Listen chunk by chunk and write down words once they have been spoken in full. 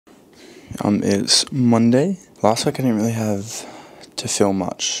It's Monday. Last week I didn't really have to film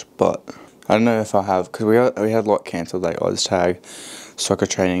much, but I don't know if I have, because we had a lot cancelled, like OzTag, soccer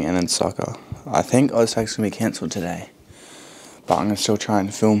training, and then soccer. I think OzTag's going to be cancelled today, but I'm going to still try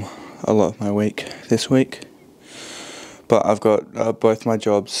and film a lot of my week this week. But I've got both my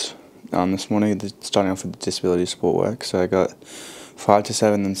jobs this morning, starting off with the disability support work, so I got 5 to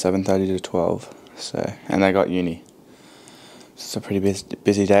 7 and 7:30 to 12, so, and I got uni. It's a pretty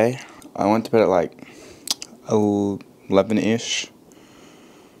busy day. I went to bed at like 11-ish,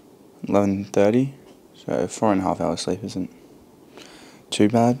 11:30, so 4.5 hours sleep isn't too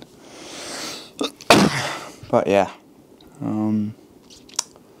bad. But yeah,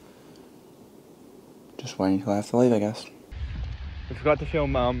 just waiting till I have to leave, I guess. We forgot to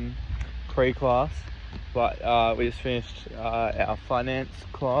film pre-class, but we just finished our finance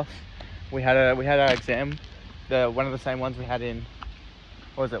class. We had our exam, one of the same ones we had in,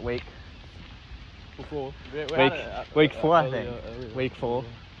 what was it, week 4, I think. Week 4.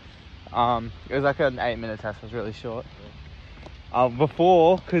 It was like an 8-minute test. It was really short.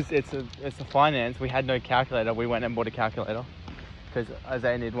 Before, because it's a finance, we had no calculator. We went and bought a calculator because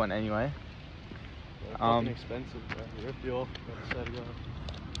Isaiah needed one anyway. Fucking expensive, bro. You ripped you off.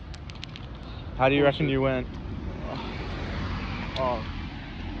 How do you reckon you went? Oh,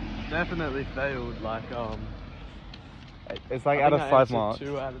 definitely failed. Like it's like out of 5 marks.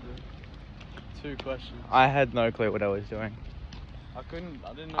 2 out of the 2 questions. I had no clue what I was doing. I didn't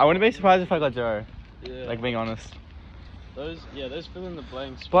know. I wouldn't be surprised if I got 0. Yeah. Like, being honest. Those fill in the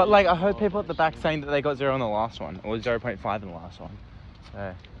blanks. But like, I heard people at the back saying that they got 0 on the last one, or 0.5 in the last one.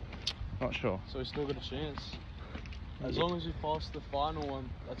 So, not sure. So we still got a chance. As long as you pass the final one,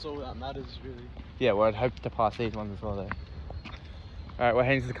 that's all that matters, really. Yeah, well, I'd hope to pass these ones as well, though. Alright, we're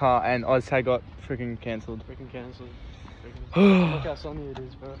heading to the car, and OzTag got freaking cancelled. Look how sunny it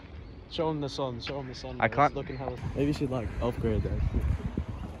is, bro. Show them the sun. I can't. It's looking hella. Maybe you should like upgrade that.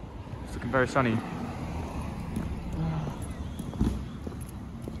 It's looking very sunny.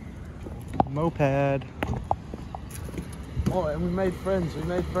 Moped. Oh, and we made friends.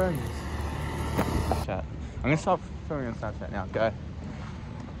 Chat. I'm gonna stop filming on Snapchat now. Go.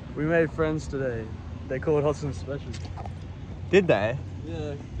 We made friends today. They called Hudson Special. Did they?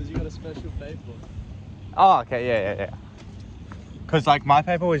 Yeah, because you got a special paper. Oh, okay. Yeah. Because like my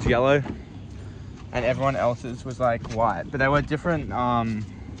paper was yellow, and everyone else's was like white, but they were different.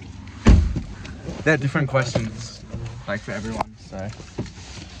 They're different questions, like for everyone. So,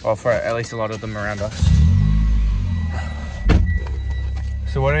 or for at least a lot of them around us.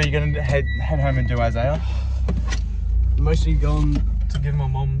 So what are you gonna head home and do, Isaiah? I'm actually going to give my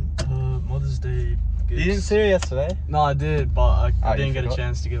mum her Mother's Day gifts. You didn't see her yesterday? No, I did, but I didn't get a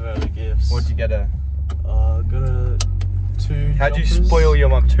chance to give her the gifts. What'd you get her? Got her 2 How'd jumpers. you spoil your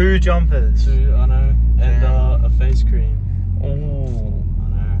mum? 2 jumpers? 2, I know. And a face cream. Ooh. I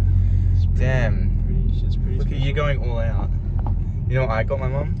know. Damn. She's pretty Look at you going all out. You know what I got my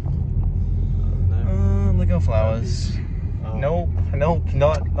mum? No. Lego flowers. Oh. Nope,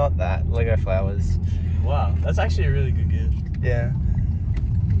 not that. Lego flowers. Wow, that's actually a really good gift. Yeah.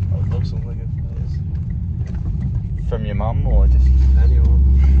 I would love some Lego flowers. From your mum or just Anyone.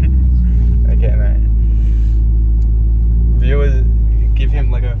 Okay, mate. Viewers, give him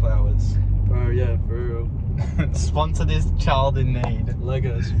Lego flowers. Bro, yeah, for real. Sponsor this child in need.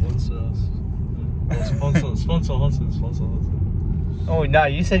 Lego sponsor us. Sponsor Hudson. Oh no,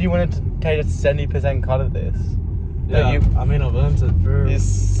 you said you wanted to take a 70% cut of this. Yeah, I mean I've earned it, bro. It's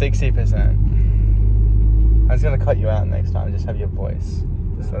 60%. I was gonna cut you out next time, just have your voice.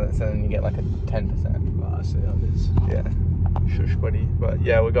 So then you get like a 10%. Oh, I see how it is. Yeah. Shush buddy. But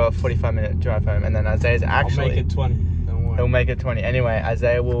yeah, we got a 45-minute drive home, and then Isaiah's actually... I'll make it 20, don't worry. He'll make it 20. Anyway,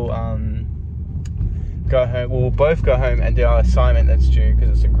 Isaiah will go home. We'll both go home and do our assignment that's due, because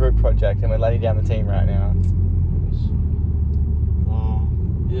it's a group project and we're letting down the team right now.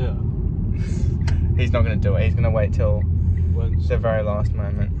 Yeah. He's not going to do it. He's going to wait till Wednesday. the very last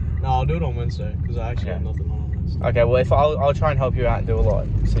moment. No, I'll do it on Wednesday, because I actually have nothing on Wednesday. Okay, well, if I'll try and help you out and do a lot,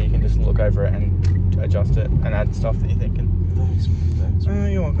 so you can just look over it and adjust it and add stuff that you're thinking. Thanks. Oh,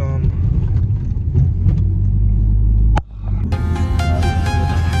 you're welcome.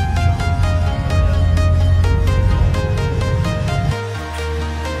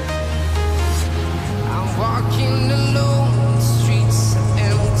 I'm walking alone, the streets are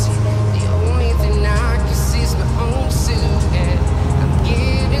empty. The only thing I can see is my own silhouette. I'm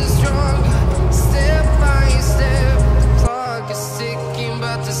getting stronger, step by step. The clock is ticking,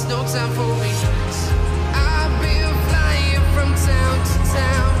 but there's no time for regrets. I've been flying from town to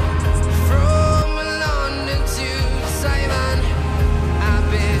town.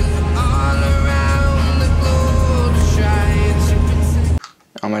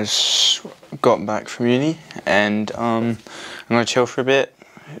 I just got back from uni and I'm gonna chill for a bit,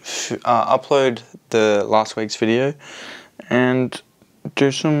 upload the last week's video and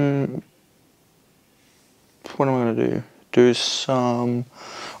do some, what am I gonna do? Do some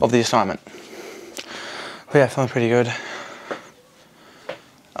of the assignment. But yeah, feeling pretty good.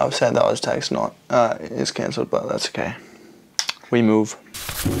 Upset that Oztag's not, is cancelled, but that's okay. We move.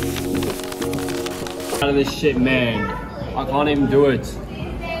 Out of this shit, man. I can't even do it.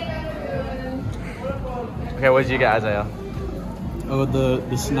 Okay, what did you get, Isaiah? I got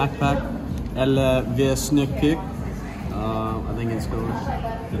the snack pack, eller via snack kick. I think it's called.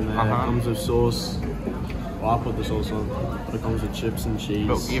 And it comes with sauce. Well, I put the sauce on, but it comes with chips and cheese.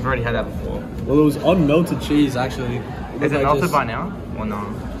 But you've already had that before. Well, it was unmelted cheese actually. Is it melted by now or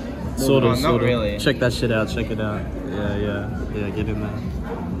no? Sort of, not sort of. really. Check that shit out. Check it out. Yeah. Get in there.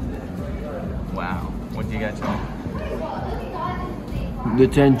 Wow. What did you get, Tom?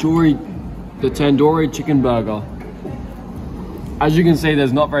 The tandoori chicken burger. As you can see,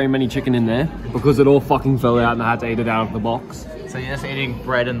 there's not very many chicken in there because it all fucking fell out and I had to eat it out of the box. So you're just eating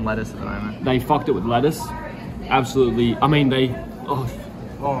bread and lettuce at the moment? They fucked it with lettuce. Absolutely. I mean, they... Oh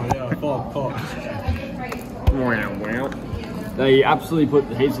yeah, fuck. They absolutely put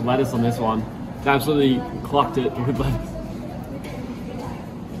heaps of lettuce on this one. They absolutely clucked it with lettuce.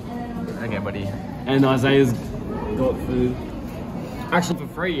 Okay, buddy. And Isaiah's got food. Actually, for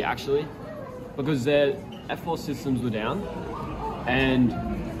free, actually. Because their F4 systems were down. And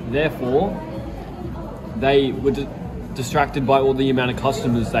therefore, they were distracted by all the amount of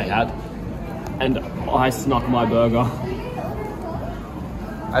customers they had. And I snuck my burger.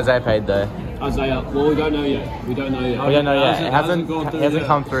 Isaiah paid though. Isaiah, well, we don't know yet. We don't know yet. It hasn't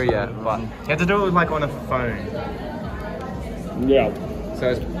come through yet. But you have to do it like on a phone. Yeah. So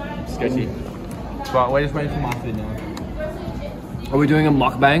it's sketchy. But we're just waiting for my food now. Are we doing a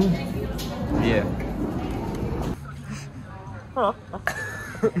mukbang? Yeah.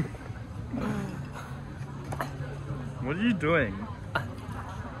 What are you doing?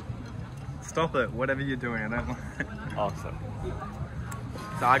 Stop it, whatever you're doing, I don't mind. Oh, sorry.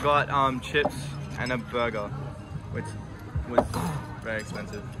 So I got chips and a burger, which was very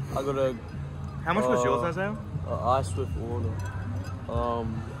expensive. I got a How much was yours, Isaiah? ice with water.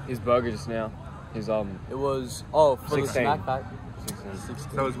 His burger just now. His It was for 16. the snack pack.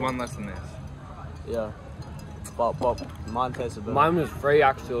 16. So it was one less than this. Yeah. But mine tasted better. Mine was free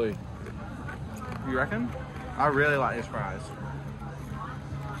actually. You reckon? I really like these fries.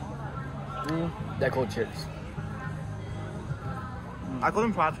 They're called chips. I call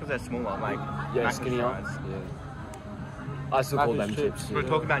them fries because they're smaller, like Yeah, mac and skinnier. fries. Yeah. I still call them Mac and chips. Should we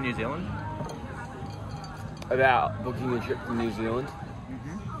talk about New Zealand? About booking a trip to New Zealand.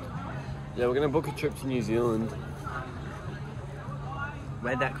 Yeah, we're gonna book a trip to New Zealand.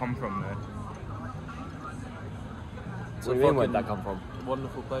 Where'd that come from though? What do you mean, where'd that come from?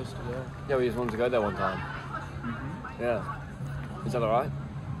 Wonderful place to go. Yeah, we just wanted to go there one time. Yeah. Is that alright?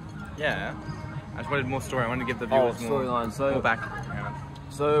 Yeah. I just wanted more story. I wanted to give the Oh, viewers more storyline. So background.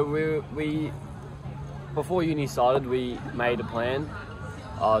 So we before uni started, we made a plan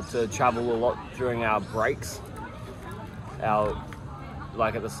to travel a lot during our breaks,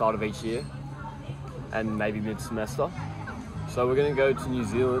 like at the start of each year, and maybe mid-semester. So we're gonna go to New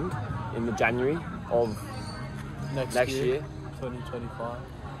Zealand in the January of next year, 2025.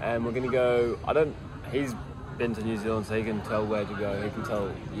 and we're gonna go. He's been to New Zealand, so he can tell where to go. He can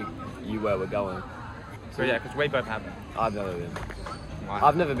tell you where we're going. So yeah, because we both haven't. I've never been. Why?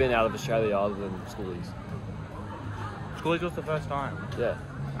 I've never been out of Australia other than schoolies. Schoolies was the first time. Yeah.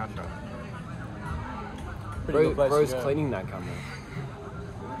 That's right. Pretty good place Bro's to go. cleaning that camera.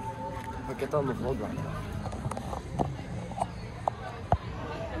 But get on the vlog right now.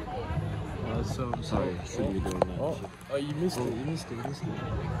 So Sorry, shouldn't be doing that. Oh, you missed it. You missed it.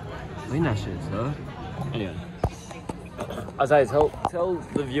 Clean that shit, sir. Anyway. Isaiah, tell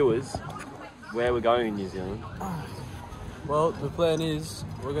the viewers where we're going in New Zealand. Well, the plan is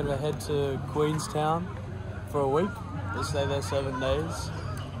we're gonna head to Queenstown for a week. We'll stay there 7 days.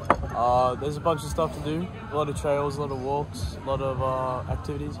 There's a bunch of stuff to do. A lot of trails, a lot of walks, a lot of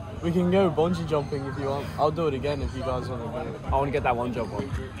activities. We can go bungee jumping if you want. I'll do it again if you guys want to do it. I want to get that one job on.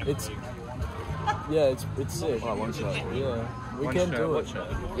 It's sick. Oh, one shirt. Yeah, we One can shirt, do what it.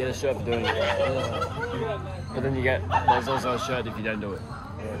 shirt? You get a shirt for doing it. Yeah. But then there's also a shirt if you don't do it.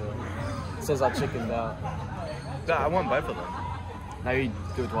 It says I chickened out. I want both of them. Maybe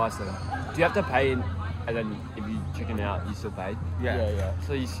do it twice then. Do you have to pay and then if you chicken out, you still paid? Yeah.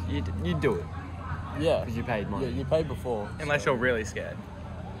 So you do it Yeah. because you paid money. Yeah, you paid before. Unless you're really scared.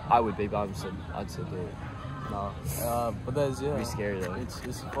 I would be, but I'd still do it. No. But there's, yeah. It'd be scary though. It's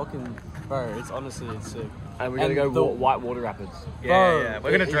fucking, bro, it's honestly, it's sick. And we're gonna go white water rapids. Yeah.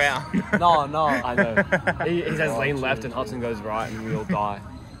 We're gonna drown. No. I know. He says lean left and Hudson goes right and we all die.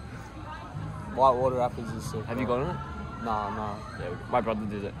 White water rapids is sick. Have you gone on it? No. Yeah, my brother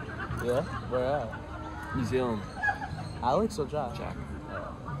did it. Yeah? Where at? New Zealand. Alex or Jack? Jack.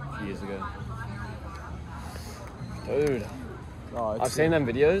 A few years ago. Dude. Oh, I've seen them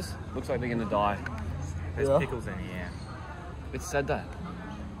videos. Looks like they're gonna die. There's Yeah. pickles in here. It said that.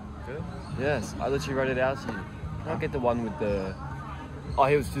 Good. Yes, I literally wrote it out to you. I'll get the one with the... Oh,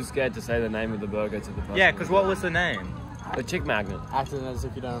 he was too scared to say the name of the burger to the person. Yeah, because what was the name? The Chick Magnet. Acting as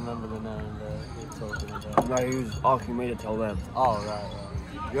if you don't remember the name, bro. You're talking about. No, he was asking me to tell them. Oh,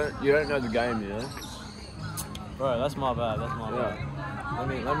 right. You don't know the game, you know? Bro, that's my bad. That's my bad.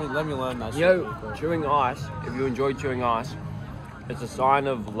 Let me learn that You shit. know, real quick. chewing ice, if you enjoy chewing ice, it's a sign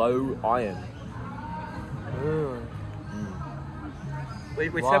of low iron. We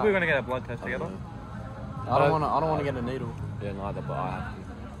said Why? we were gonna get a blood test together. I don't want to get a needle. Yeah, neither, but I have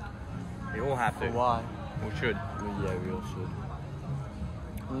to. We all have to. For why? We should. Yeah, we all should.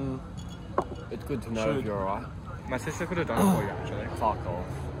 Mm. It's good to know Should. if you're alright. My sister could have done it for you actually. Fuck off.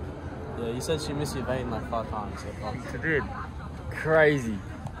 Yeah, you said she missed your vein like 5 times. So fuck. She did. Crazy.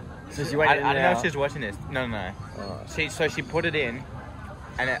 So she went in I don't know there. if she's watching this. No. She put it in,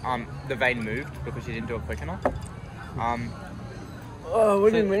 and it, the vein moved because she didn't do it quick enough. Oh,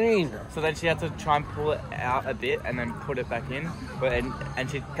 what do you mean? So then she had to try and pull it out a bit and then put it back in. But and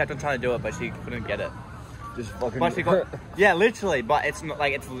she kept on trying to do it, but she couldn't get it. Just fucking... But she got, yeah, literally. But it's not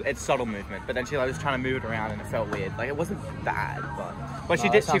like it's subtle movement. But then she was trying to move it around and it felt weird. Like it wasn't bad, but she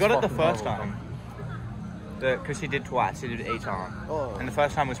No, did. that She got it sounds the fucking first horrible. time. Because she did twice. She did each arm. Oh. And the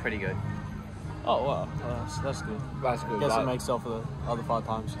first time was pretty good. Oh wow, that's good. That's good. Guess but- it makes up for the other 5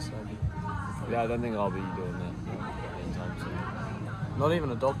 times she said. Yeah, I don't think I'll be doing that anytime soon. Not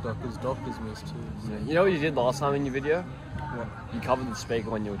even a doctor, because doctors miss too. So. You know what you did last time in your video? What? You covered the speaker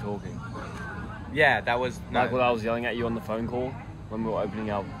when you were talking. Yeah, that was no. Like when I was yelling at you on the phone call when we were opening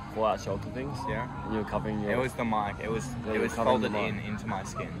our fallout shelter things. Yeah. And you were covering your... It was the mic. It was Yeah, it was covering folded the in mic. into my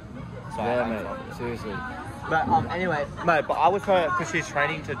skin. So Yeah, I mate. covered it. Seriously. But anyway, no. But I was her because she's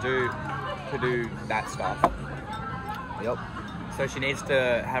training to do that stuff. Yep. So she needs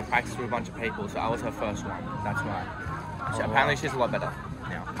to have practice with a bunch of people. So I was her first one. That's why. Apparently she's a lot better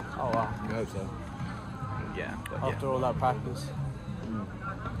now. Oh wow. I hope so. Yeah. But After all that practice.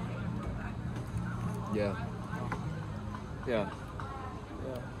 Yeah. Yeah.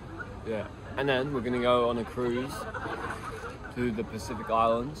 Yeah. Yeah. And then we're gonna go on a cruise to the Pacific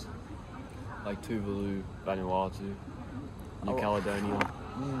Islands, like Tuvalu, Vanuatu, New Oh. Caledonia.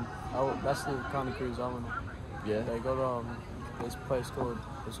 Oh, that's the kind of cruise I went on. Yeah. They got this place called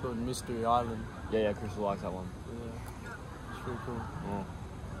Mystery Island. Yeah, Crystal likes that one. Yeah. It's pretty cool. Yeah.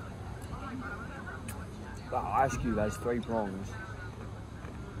 That ice cube has 3 prongs.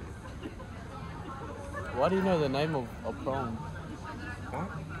 Why do you know the name of a prawn? What?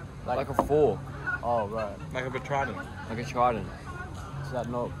 Like a fork, Oh right. Like a trident. like a trident. Is that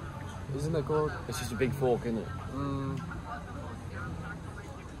not? Isn't it called? It's just a big fork, isn't it?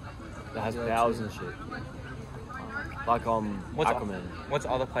 That has Yeah, powers true. and shit. Like Aquaman. What's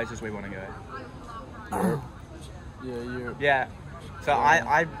other places we want to go? Yeah, Europe. Yeah. So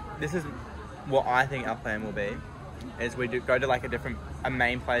I this is what I think our plan will be, is we go to like a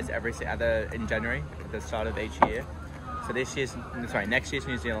main place in January at the start of each year. So next year's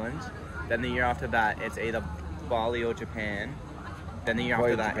New Zealand. Then the year after that, it's either Bali or Japan. Then the year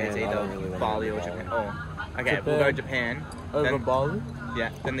Probably after that, it's Japan. I either don't really wanna Bali go or to Japan. Bali. Oh, okay, we'll go Japan. Over Then, Bali. yeah.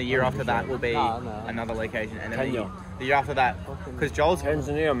 Then the year after that will be No. another location, and then Kenya. the year after that, because Joel's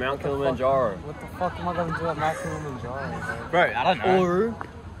Tanzania, Mount Kilimanjaro. What the fuck am I going to do at Mount Kilimanjaro? bro. I don't know. Uru.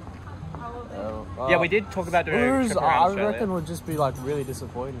 Yeah, we did talk about doing a Uru's, trip I around Australia. reckon would just be like really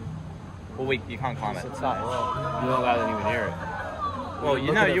disappointing. Well, you can't climb it. It's that rock. You're not allowed to even hear it. Well, you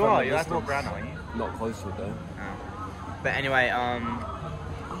Look know at it you from are. a You're allowed to walk distance. around, aren't you? Not close to it though. But anyway,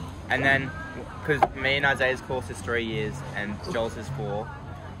 and then, because me and Isaiah's course is 3 years and Joel's is 4,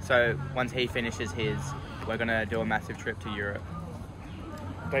 so once he finishes his, we're gonna do a massive trip to Europe.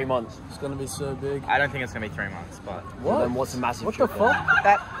 3 months. It's going to be so big. I don't think it's gonna be 3 months, but Well, then what's a massive What the trip then? fuck?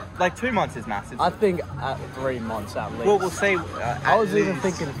 that like 2 months is massive. I think at 3 months at least. Well, we'll see. I was even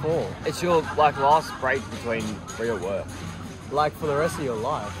thinking 4. It's your like last break between real work. Like for the rest of your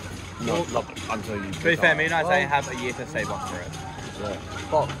life. Not until you. To be fair, me and Isaiah Well- have a year to save up for it. Yeah.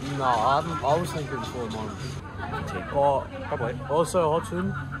 But no, I was thinking 4 months. But Probably. also, Hotun,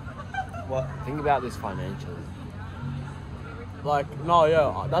 What? Think about this financially. Like, no,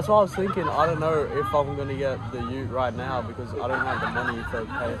 yeah, that's what I was thinking. I don't know if I'm gonna get the ute right now because I don't have the money to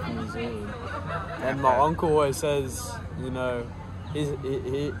pay for New Zealand. And my uncle always says, you know, he's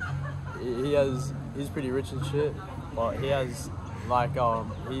pretty rich and shit, but he has like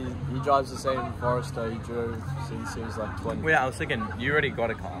he drives the same Forester he drove since he was like 20. Well, yeah, I was thinking you already got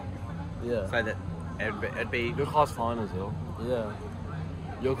a car, Yeah. so that it'd be. Your car's fine as well. Yeah.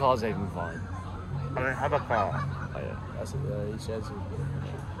 Your car's even fine. I don't have a car. Oh yeah. That's it. Yeah, he shares it.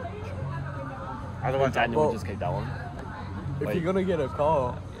 Otherwise, Daniel Well- would just keep that one. If Wait. you're gonna get a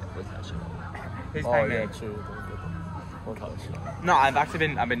car, We'll catch it. who's oh paying yeah, me? true. We'll catch it. No, I've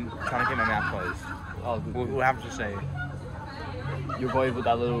been trying to keep my mouth closed. Oh, good. We'll have to see. Your boy with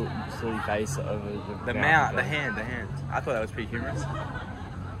that little silly face over The mouth. mouth, the hand. I thought that was pretty humorous.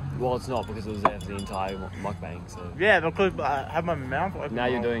 Well, it's not because it was there for the entire mukbang. So Yeah, because I have my mouth open. now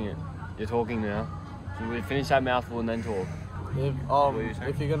you're doing it. You're talking now. So we finish that mouthful and then talk. If were you saying?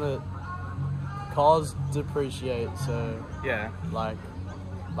 if you're gonna cars depreciate, so Yeah. like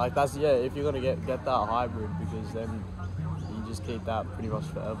that's if you're gonna get that hybrid because then you just keep that pretty much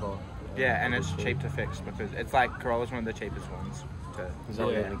forever. Yeah, and it's cheap to fix because it's like Corolla's one of the cheapest ones. Is that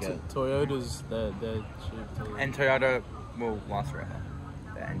what you're Yeah, gonna get? Toyotas they're cheap too. And Toyota will last forever.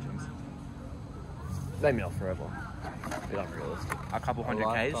 Their engines. Maybe not forever. Be like realistic. A couple A hundred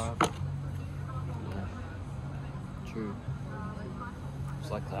Ks. lifetime. True.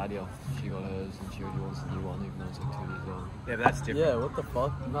 It's like Claudia. She got hers and she already wants a new one even though it's like 2 years old. Yeah, but that's different. Yeah, what the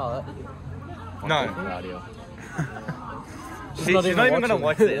fuck? No, that No. Claudia. She's not even gonna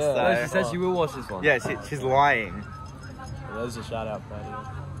watch this. Yeah. though. No, she said she will watch this one. Yeah, she's lying. there's a shout out, buddy.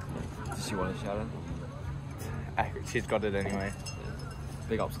 Does she want to shout out? She's got it anyway.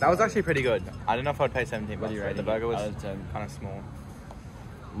 Big ups. That was actually pretty good. I don't know if I'd pay 17 What bucks are you for it. The rating burger it was out of 10? kind of small.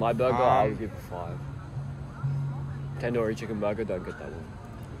 My burger, I would give a 5. Tandoori chicken burger, don't get that one.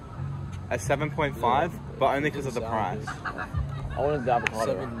 A 7.5, but only because of the price. I wanted the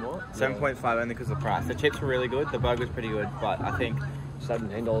avocado. 7 what? 7.5 only because of the price. The chips were really good. The burger's pretty good, but I think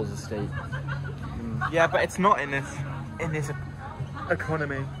 $17 a steak. yeah, but it's not in this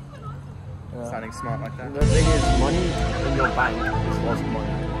economy. Yeah. Sounding smart like that. The thing is, money in your bank is lost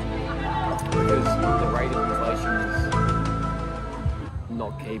money. Because the rate of inflation is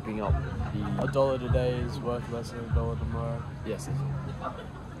not keeping up A the... dollar today is worth less than a dollar tomorrow. Yes, yes.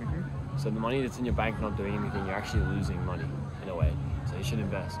 So the money that's in your bank not doing anything, you're actually losing money in a way. So you should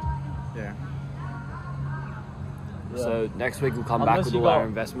invest. Yeah. So next week we'll come Unless back with you all our got-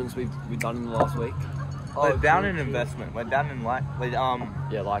 investments we've done in the last week. We're down true, in true. investment. We're down in we Yeah,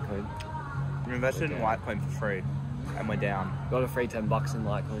 Litecoin. invested in Okay. Litecoin for free, and we're down. Got a free $10 in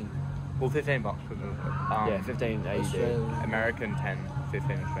Litecoin. Well, 15 bucks. Yeah, 15 AUD. Australia. American 10,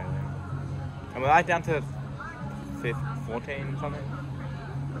 15 Australian. And we're like down to 14 something.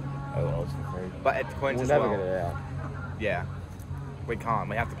 Oh well, it's for free. But it's coins We'll as never well. get it out. Yeah. We can't.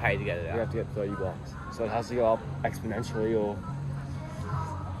 We have to pay to get it We out. have to get $30. So it has to go up exponentially or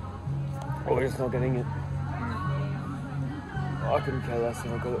we're just not getting it. I couldn't care less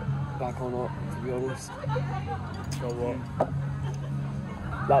if I got it back or not, to be honest. So what?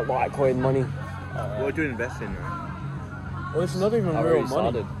 That Litecoin money. What do you invest in though? Well, it's not even I real already money.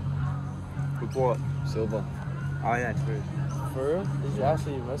 started. We bought. Silver. Oh yeah, true. For real? Did you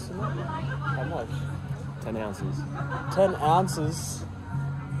actually invest in it? How much? 10 ounces. 10 ounces?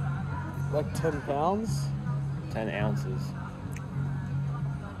 Like 10 pounds? 10 ounces.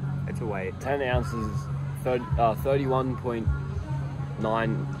 It's a weight. 10 ounces,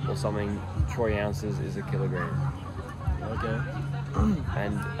 31.9 or something troy ounces is a kilogram. Okay.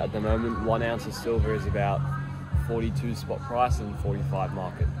 And at the moment, 1 ounce of silver is about 42 spot price and 45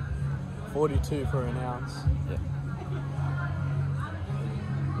 market. 42 for an ounce. Yeah.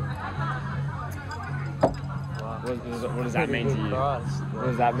 Wow. What does that mean to Pretty you? good price. What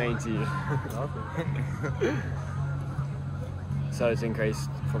does that mean to you? Nothing. So it's increased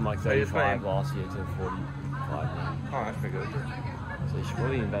from like So you're 35 paying- last year to 45 now. Oh, that's pretty good. So you should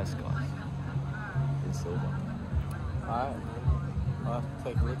probably invest, guys, in silver. Alright. I'll have to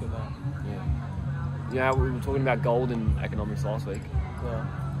take a look at that. Yeah. You know, we were talking about gold in economics last week. Yeah.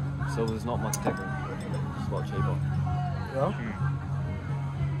 Silver's not much different. It's a lot cheaper. Yeah?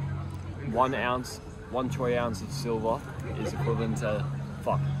 1 ounce, 1 troy ounce of silver is equivalent to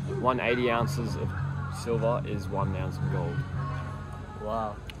 180 ounces of silver is 1 ounce of gold.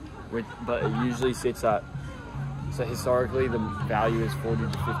 Wow. But it usually sits at, so historically the value is 40 to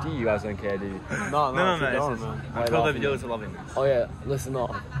 50. You guys don't care, do you? No, No, keep it's going, just, man. I'm sure the viewers are loving this. Oh yeah, listen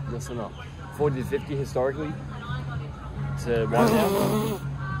up. 40 to 50 historically to 1 ounce.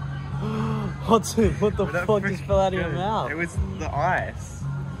 What the That fuck just fell out of your good. mouth? It was the ice.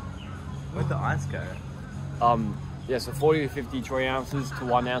 Where'd the ice go? Yeah, so 40 to 50 troy ounces to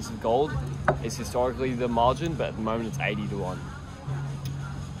 1 ounce of gold is historically the margin, but at the moment it's 80 to 1.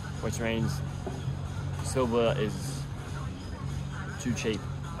 Which means silver is too cheap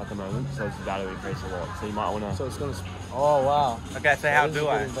at the moment, so it's about to increase a lot. So you might want to... So it's gonna. Oh wow. Okay, so That how is a do good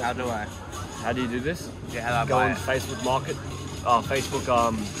I? How investment. do I? How do you do this? Yeah, how do I Go buy on it? Facebook Market, Facebook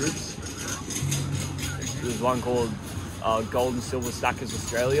groups. There's one called Gold and Silver Stackers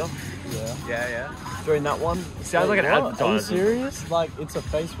Australia. Yeah. Yeah. Join that one. It sounds like an What? Are you advertisement. serious? Like it's a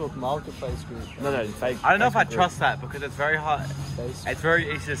Facebook marketplace group. No, fake. I don't know if I Facebook group. trust that because it's very hard. Facebook. It's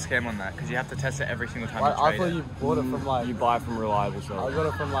very easy to scam on that because you have to test it every single time Like, you I trade thought it. you bought it from like. You buy from reliable I sellers. got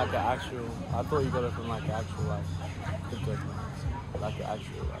it from like an actual. I thought you got it from like actual like cryptocurrency, like the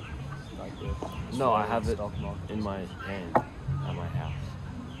actual like the. No, I have it stock market. in my hand at my house.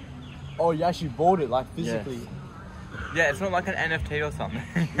 Oh, you actually bought it like physically. Yeah, it's not like an NFT or something.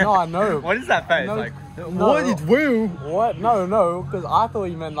 No, I know. What is that face? No, Like, no. what is woo? What? No, because I thought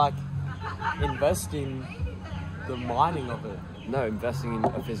you meant like investing the mining of it. No, investing in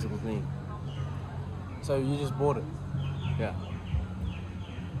a physical thing. So you just bought it, Yeah.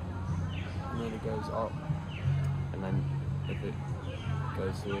 and then it goes up. And then if it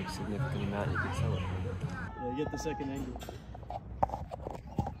goes to a significant amount, you can sell it. Yeah, get the second angle.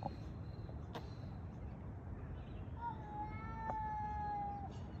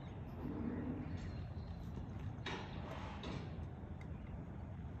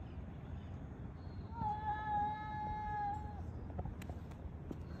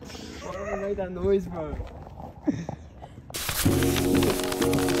 Why made that noise, bro?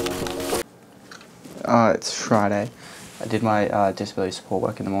 It's Friday. I did my disability support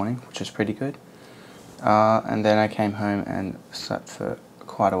work in the morning, which was pretty good. And then I came home and slept for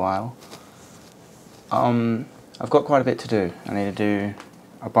quite a while. I've got quite a bit to do. I need to do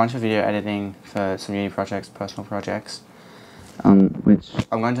a bunch of video editing for some uni projects, personal projects, which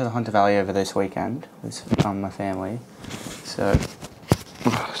I'm going to the Hunter Valley over this weekend with my family. So,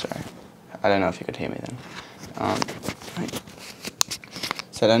 sorry, I don't know if you could hear me then.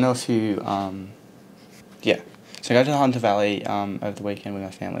 So I don't know if you, yeah. So I go to the Hunter Valley over the weekend with my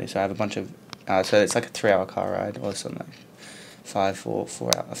family. So I have a bunch of, so it's like a 3-hour car ride or something like 4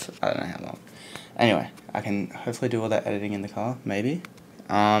 hours, I don't know how long. Anyway, I can hopefully do all that editing in the car, maybe.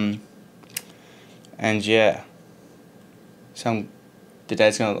 And yeah. So the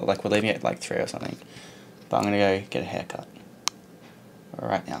day's gonna, like, we're leaving at like 3 or something. But I'm gonna go get a haircut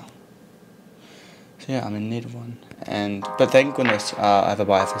right now. So yeah, I'm in need of one. But thank goodness I have a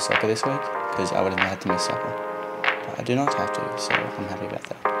bye for soccer this week, because I would have had to miss soccer. But I do not have to, so I'm happy about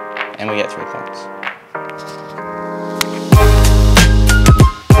that. And we get 3 points.